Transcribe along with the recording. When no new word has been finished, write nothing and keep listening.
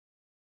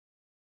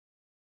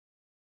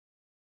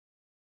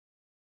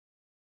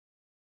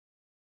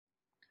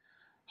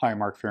Hi,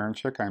 Mark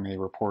Ferenchik. I'm a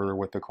reporter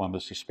with the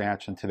Columbus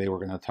Dispatch, and today we're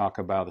going to talk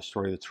about a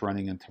story that's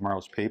running in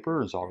tomorrow's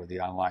paper. It's already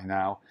online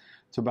now.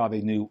 It's about a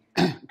new,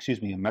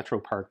 a metro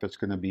park that's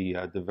going to be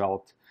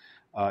developed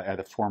at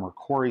a former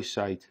quarry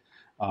site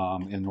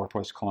in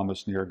northwest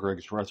Columbus near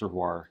Griggs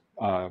Reservoir.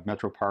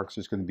 Metro Parks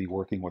is going to be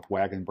working with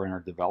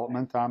Wagenbrenner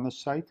Development on this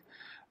site.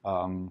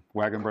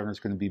 Wagenbrenner is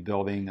going to be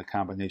building a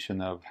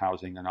combination of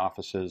housing and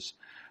offices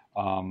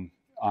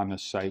on the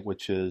site,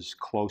 which is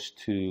close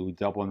to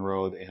Dublin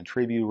Road and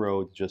Treeview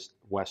Road, just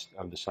west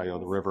of the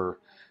Scioto River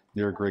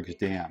near Griggs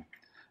Dam.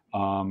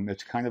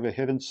 It's kind of a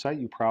hidden site.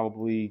 You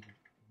probably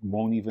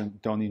don't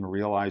even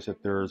realize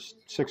that there's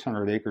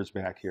 600 acres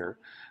back here.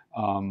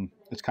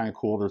 It's kind of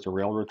cool. There's a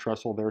railroad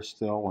trestle there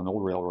still, an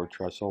old railroad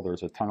trestle.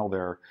 There's a tunnel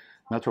there.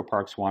 Metro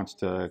Parks wants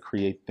to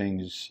create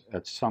things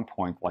at some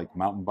point like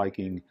mountain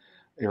biking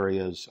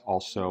areas,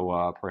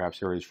 also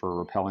perhaps areas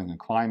for rappelling and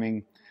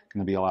climbing.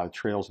 Going to be a lot of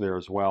trails there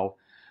as well.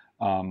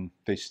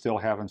 They still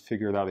haven't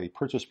figured out a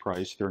purchase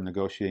price. They're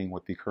negotiating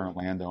with the current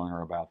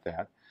landowner about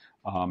that.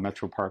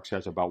 Metro Parks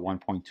has about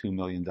 $1.2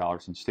 million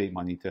in state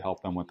money to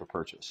help them with the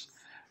purchase.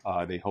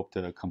 They hope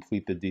to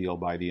complete the deal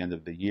by the end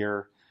of the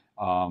year.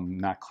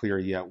 Not clear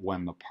yet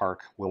when the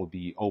park will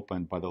be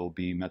open, but it'll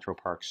be Metro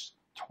Parks'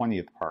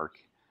 20th park.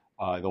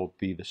 It'll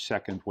be the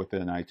second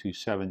within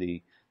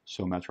I-270,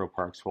 so Metro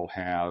Parks will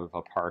have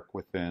a park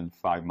within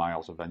 5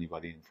 miles of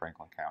anybody in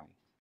Franklin County.